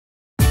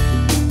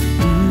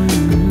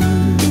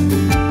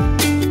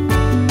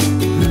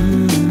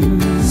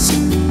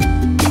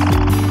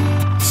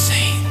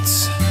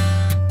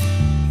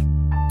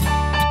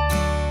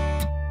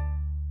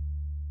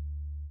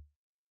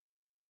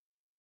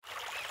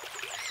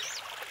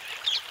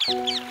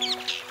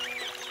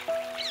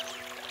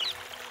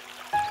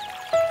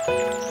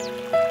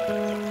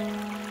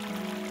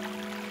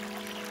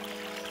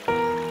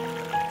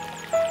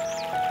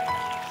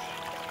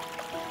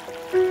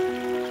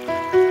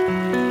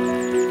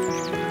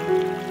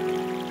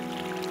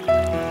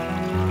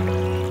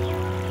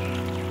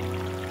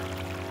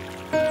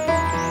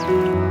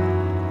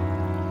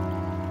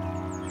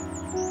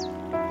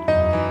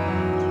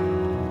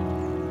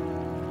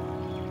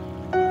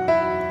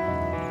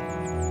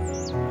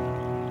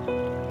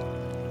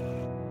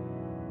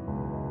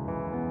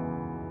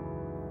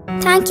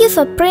Thank you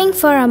for praying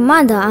for our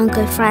mother,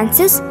 Uncle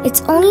Francis.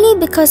 It's only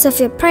because of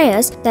your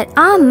prayers that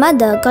our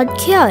mother got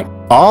cured.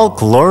 All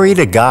glory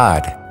to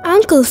God.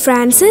 Uncle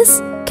Francis,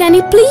 can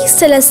you please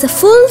tell us the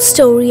full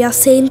story of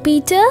Saint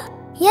Peter?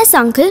 Yes,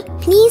 Uncle.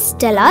 Please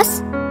tell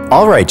us.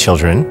 All right,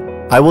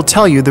 children. I will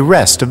tell you the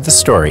rest of the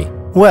story.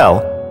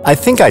 Well, I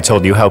think I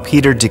told you how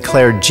Peter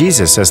declared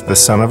Jesus as the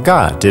Son of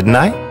God, didn't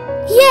I?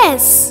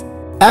 Yes.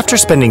 After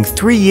spending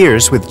 3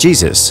 years with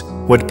Jesus,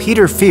 what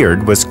Peter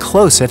feared was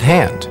close at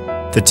hand.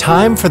 The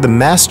time for the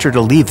Master to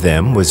leave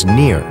them was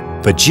near,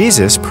 but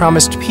Jesus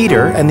promised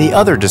Peter and the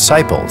other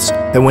disciples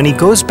that when he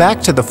goes back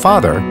to the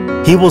Father,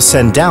 he will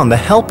send down the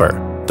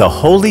Helper, the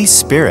Holy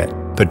Spirit.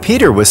 But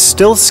Peter was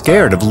still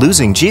scared of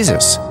losing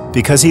Jesus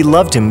because he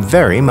loved him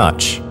very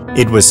much.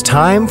 It was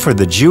time for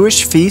the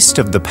Jewish feast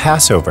of the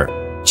Passover.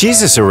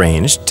 Jesus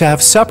arranged to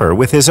have supper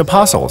with his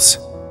apostles.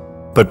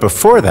 But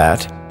before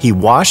that, he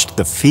washed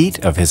the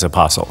feet of his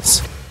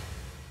apostles.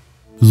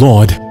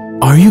 Lord,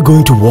 are you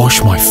going to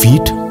wash my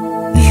feet?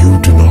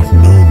 You do not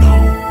know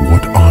now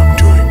what I'm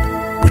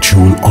doing, but you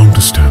will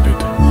understand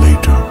it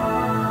later.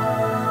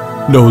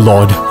 No,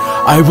 Lord,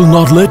 I will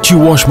not let you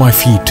wash my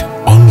feet.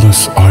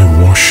 Unless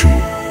I wash you,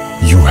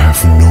 you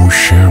have no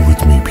share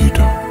with me,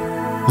 Peter.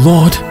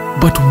 Lord,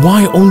 but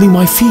why only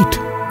my feet?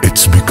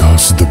 It's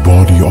because the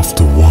body of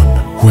the one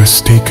who has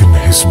taken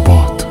his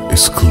bath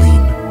is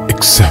clean,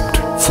 except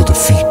for the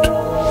feet.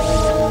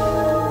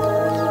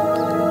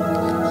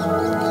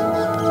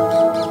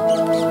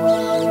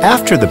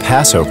 After the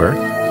Passover,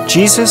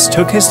 Jesus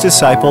took his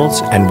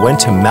disciples and went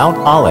to Mount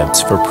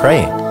Olives for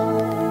praying.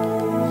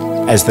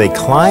 As they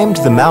climbed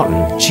the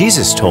mountain,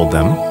 Jesus told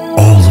them,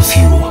 All of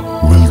you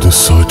will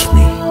desert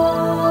me.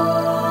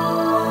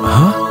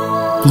 Huh?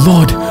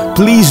 Lord,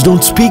 please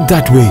don't speak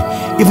that way.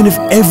 Even if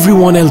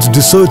everyone else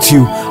deserts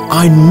you,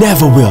 I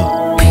never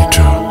will.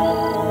 Peter,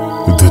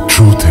 the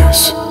truth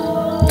is,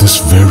 this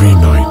very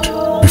night,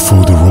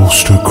 before the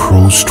rooster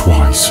crows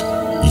twice,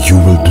 you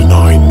will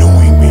deny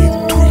knowing me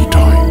 3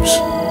 times.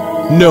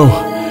 No,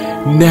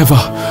 never.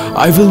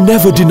 I will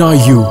never deny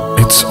you.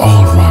 It's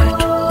all right.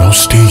 Now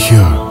stay here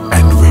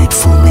and wait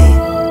for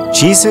me.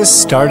 Jesus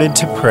started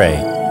to pray,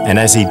 and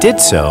as he did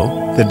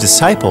so, the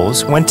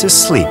disciples went to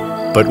sleep.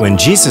 But when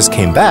Jesus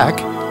came back,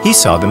 he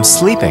saw them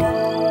sleeping.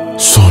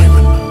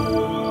 Simon.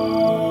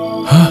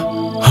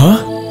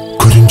 Huh?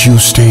 Couldn't you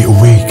stay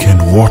awake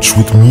and watch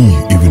with me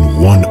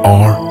even 1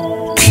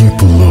 hour?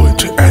 Keep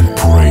alert and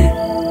pray.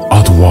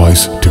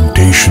 Otherwise,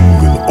 temptation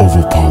will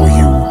overpower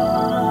you.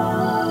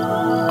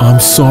 I'm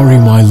sorry,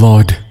 my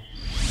Lord.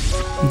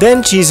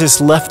 Then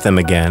Jesus left them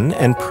again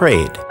and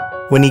prayed.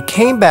 When he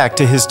came back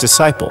to his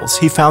disciples,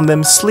 he found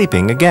them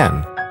sleeping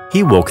again.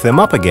 He woke them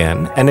up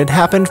again, and it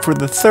happened for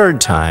the 3rd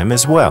time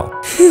as well.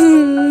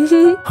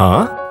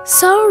 Huh?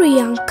 Sorry,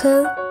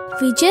 Uncle.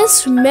 We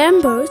just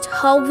remembered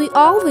how we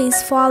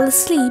always fall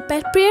asleep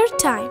at prayer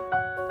time.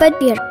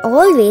 But we are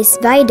always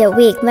wide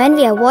awake when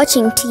we are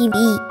watching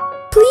TV.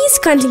 Please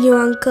continue,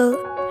 Uncle.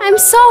 I'm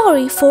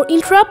sorry for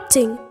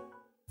interrupting.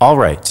 All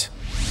right.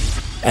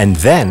 And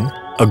then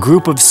a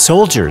group of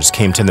soldiers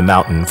came to the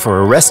mountain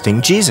for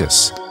arresting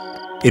Jesus.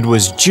 It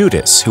was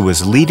Judas who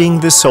was leading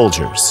the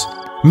soldiers.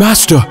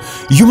 Master,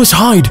 you must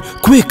hide,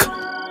 quick!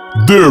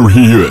 There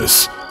he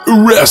is.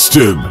 Arrest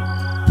him.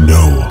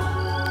 No.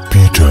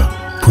 Peter,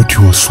 put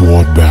your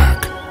sword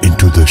back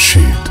into the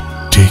sheath.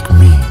 Take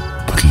me,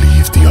 but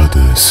leave the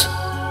others.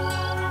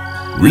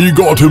 We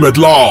got him at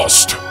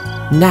last.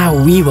 Now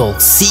we will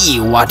see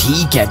what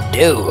he can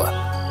do.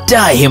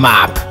 Tie him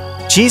up.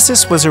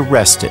 Jesus was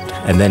arrested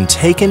and then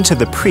taken to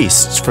the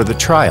priests for the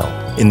trial.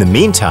 In the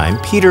meantime,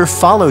 Peter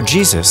followed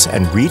Jesus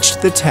and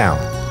reached the town.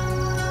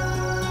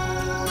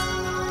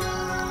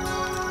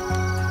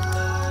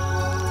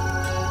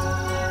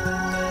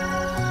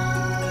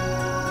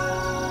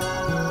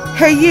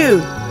 Hey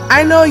you,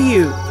 I know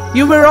you.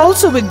 You were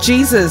also with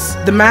Jesus,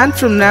 the man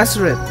from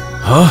Nazareth.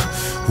 Huh?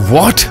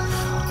 What?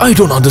 I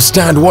don't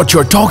understand what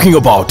you're talking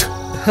about.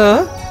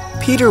 Huh?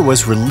 Peter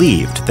was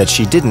relieved that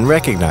she didn't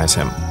recognize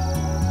him.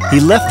 He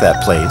left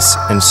that place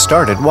and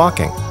started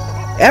walking.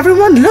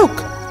 Everyone look.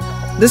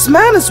 This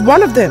man is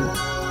one of them.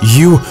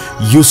 You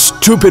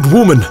stupid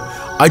woman.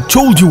 I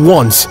told you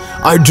once,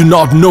 I do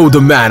not know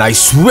the man, I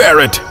swear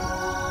it.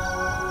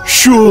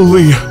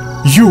 Surely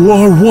you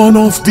are one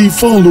of the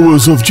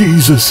followers of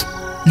Jesus.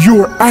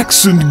 Your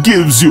accent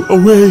gives you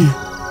away.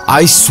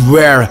 I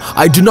swear,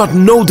 I do not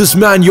know this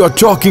man you are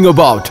talking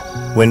about.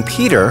 When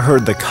Peter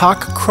heard the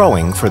cock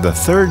crowing for the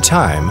 3rd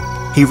time,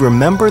 he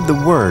remembered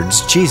the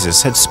words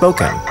Jesus had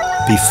spoken.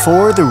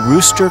 Before the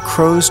rooster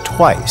crows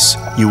twice,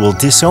 you will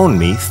disown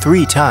me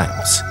 3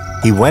 times.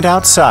 He went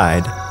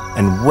outside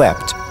and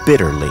wept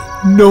bitterly.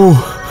 No.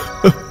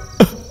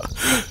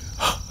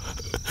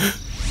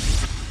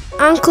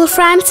 Uncle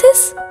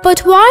Francis, but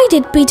why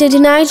did Peter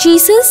deny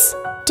Jesus?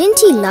 Didn't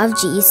he love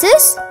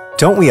Jesus?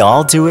 Don't we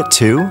all do it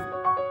too?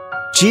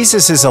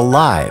 Jesus is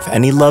alive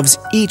and he loves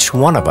each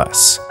one of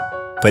us.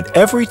 But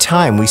every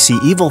time we see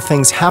evil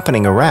things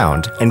happening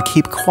around and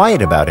keep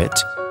quiet about it,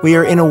 we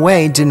are in a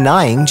way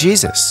denying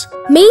Jesus.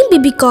 Maybe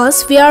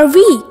because we are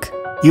weak.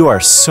 You are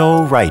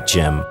so right,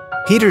 Jim.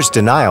 Peter's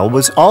denial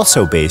was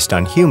also based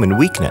on human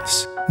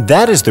weakness.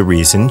 That is the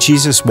reason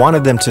Jesus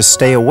wanted them to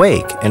stay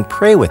awake and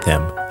pray with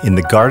him in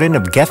the Garden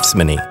of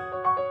Gethsemane.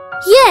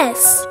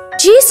 Yes,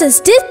 Jesus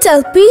did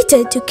tell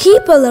Peter to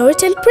keep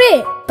alert and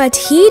pray, but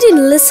he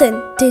didn't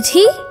listen, did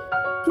he?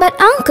 But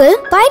Uncle,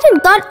 why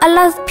did God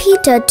allow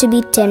Peter to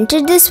be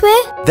tempted this way?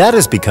 That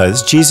is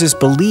because Jesus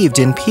believed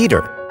in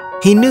Peter.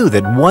 He knew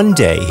that one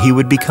day he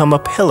would become a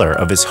pillar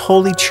of his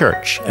holy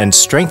church and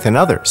strengthen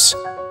others.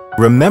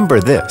 Remember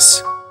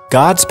this,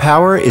 God's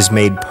power is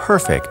made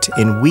perfect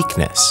in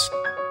weakness.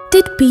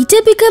 Did Peter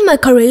become a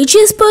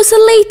courageous person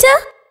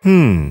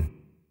later?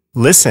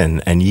 Listen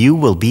and you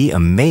will be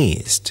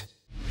amazed.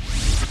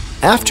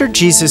 After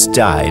Jesus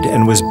died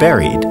and was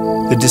buried,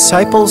 the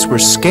disciples were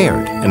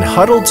scared and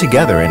huddled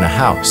together in a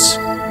house.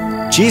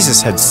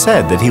 Jesus had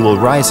said that he will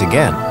rise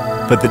again,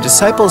 but the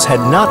disciples had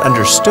not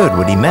understood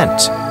what he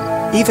meant.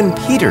 Even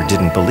Peter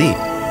didn't believe.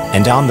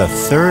 And on the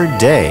 3rd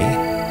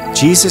day,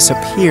 Jesus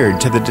appeared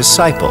to the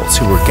disciples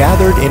who were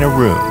gathered in a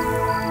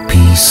room.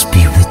 Peace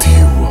be with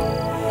you.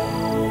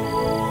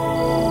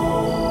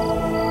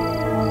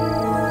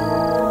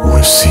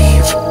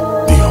 Receive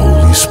the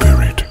Holy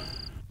Spirit.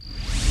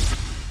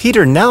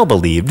 Peter now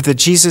believed that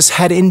Jesus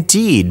had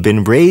indeed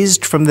been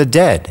raised from the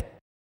dead.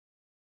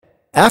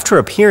 After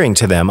appearing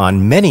to them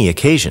on many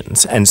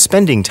occasions and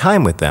spending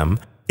time with them,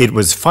 it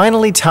was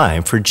finally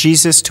time for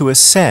Jesus to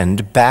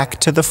ascend back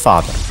to the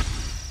Father.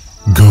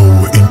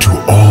 Go into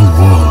all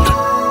world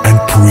and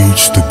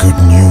preach the good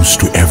news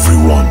to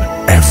everyone,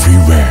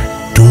 everywhere.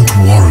 Don't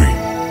worry.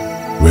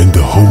 When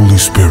the Holy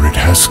Spirit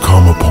has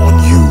come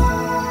upon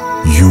you,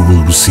 you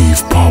will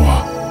receive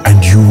power,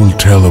 and you will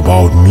tell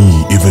about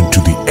me even to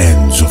the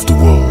ends of the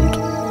world.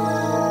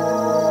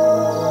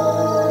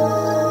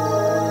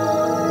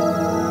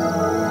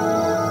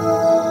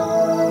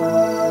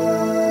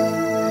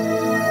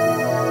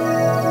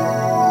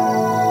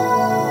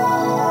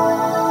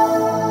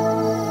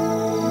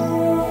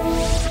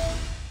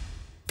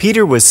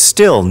 Peter was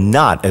still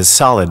not as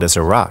solid as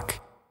a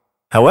rock.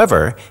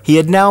 However, he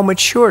had now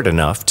matured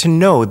enough to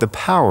know the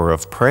power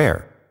of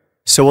prayer.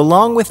 So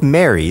along with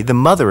Mary, the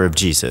mother of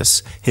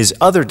Jesus, his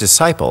other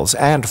disciples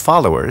and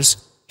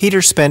followers,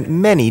 Peter spent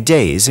many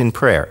days in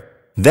prayer.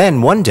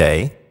 Then one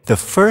day, the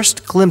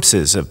first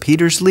glimpses of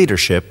Peter's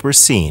leadership were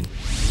seen.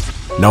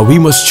 Now we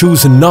must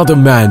choose another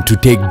man to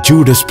take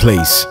Judas'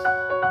 place.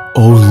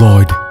 Oh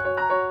Lord,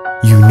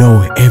 you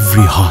know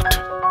every heart.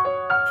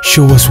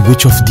 Show us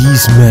which of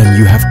these men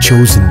you have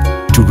chosen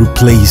to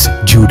replace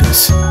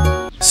Judas.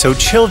 So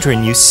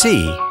children, you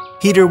see,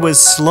 Peter was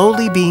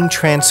slowly being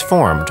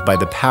transformed by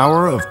the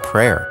power of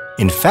prayer.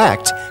 In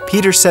fact,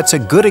 Peter sets a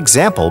good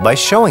example by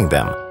showing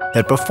them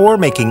that before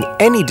making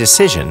any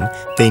decision,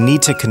 they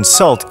need to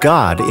consult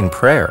God in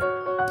prayer.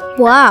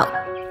 Wow,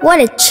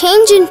 what a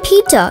change in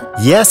Peter!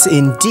 Yes,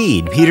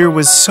 indeed, Peter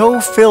was so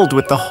filled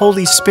with the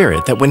Holy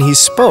Spirit that when he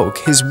spoke,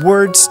 his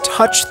words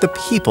touched the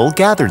people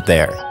gathered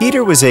there.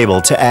 Peter was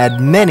able to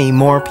add many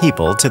more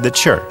people to the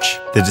church.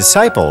 The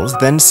disciples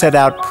then set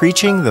out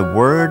preaching the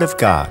Word of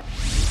God.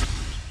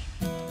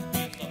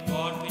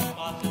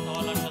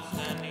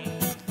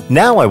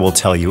 Now I will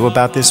tell you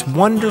about this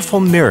wonderful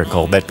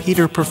miracle that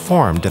Peter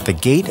performed at the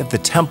gate of the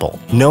temple,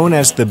 known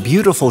as the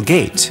Beautiful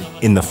Gate,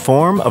 in the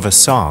form of a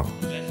song.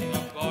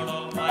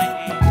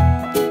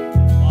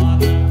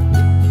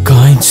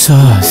 Kind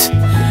sirs,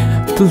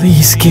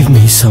 please give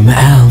me some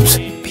alms.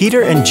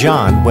 Peter and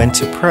John went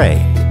to pray.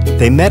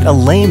 They met a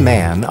lame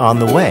man on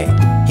the way.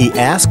 He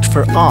asked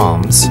for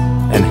alms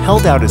and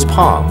held out his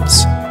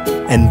palms.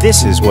 And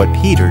this is what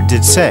Peter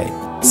did say.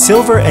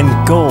 Silver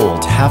and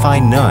gold have I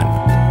none,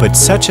 but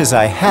such as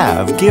I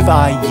have give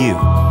I you.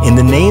 In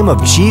the name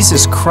of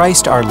Jesus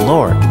Christ our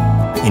Lord,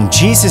 in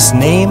Jesus'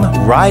 name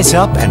rise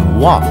up and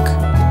walk.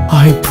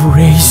 I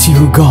praise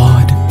you,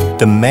 God.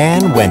 The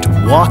man went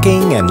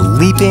walking and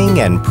leaping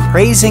and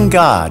praising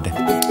God.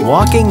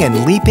 Walking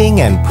and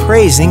leaping and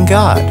praising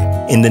God.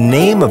 In the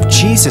name of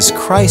Jesus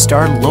Christ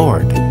our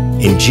Lord,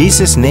 in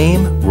Jesus'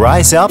 name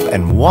rise up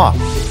and walk.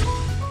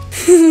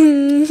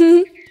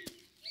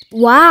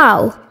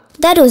 Wow,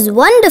 that was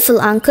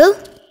wonderful, Uncle.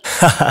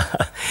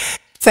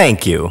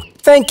 Thank you.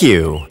 Thank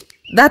you.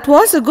 That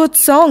was a good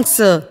song,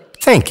 sir.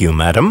 Thank you,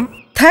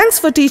 madam. Thanks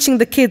for teaching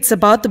the kids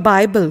about the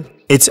Bible.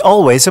 It's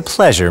always a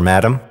pleasure,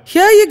 madam.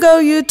 Here you go,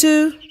 you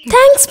two.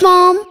 Thanks,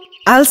 Mom.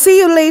 I'll see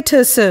you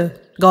later, sir.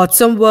 Got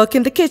some work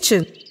in the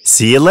kitchen.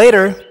 See you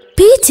later.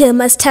 Peter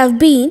must have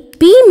been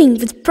beaming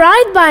with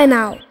pride by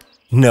now.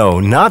 No,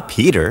 not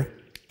Peter.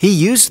 He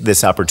used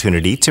this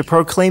opportunity to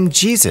proclaim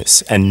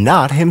Jesus and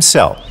not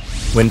himself.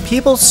 When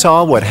people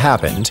saw what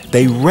happened,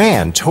 they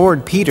ran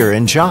toward Peter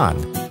and John.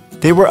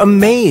 They were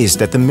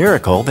amazed at the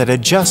miracle that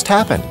had just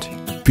happened.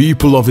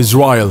 People of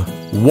Israel,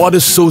 what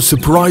is so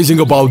surprising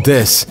about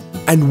this?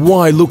 And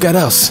why look at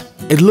us?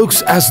 It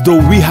looks as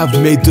though we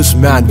have made this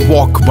man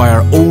walk by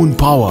our own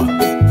power.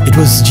 It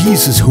was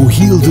Jesus who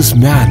healed this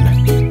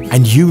man,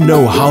 and you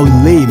know how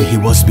lame he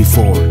was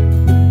before.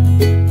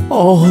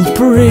 All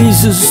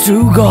praises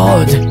to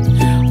God.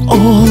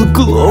 All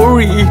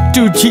glory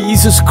to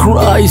Jesus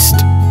Christ.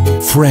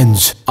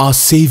 Friends, our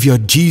Savior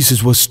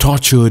Jesus was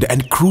tortured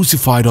and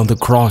crucified on the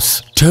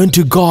cross. Turn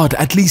to God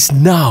at least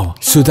now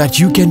so that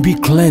you can be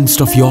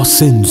cleansed of your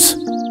sins.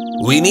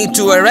 We need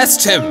to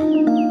arrest him.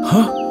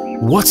 Huh?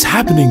 What's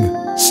happening?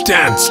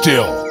 Stand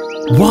still.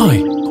 Why?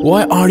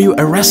 Why are you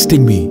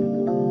arresting me?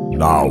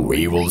 Now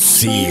we will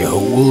see who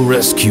will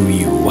rescue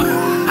you.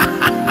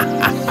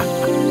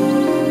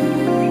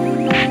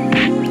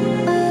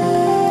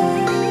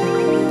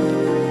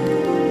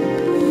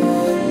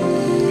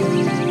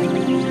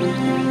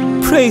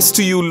 Praise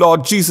to you,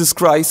 Lord Jesus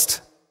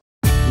Christ.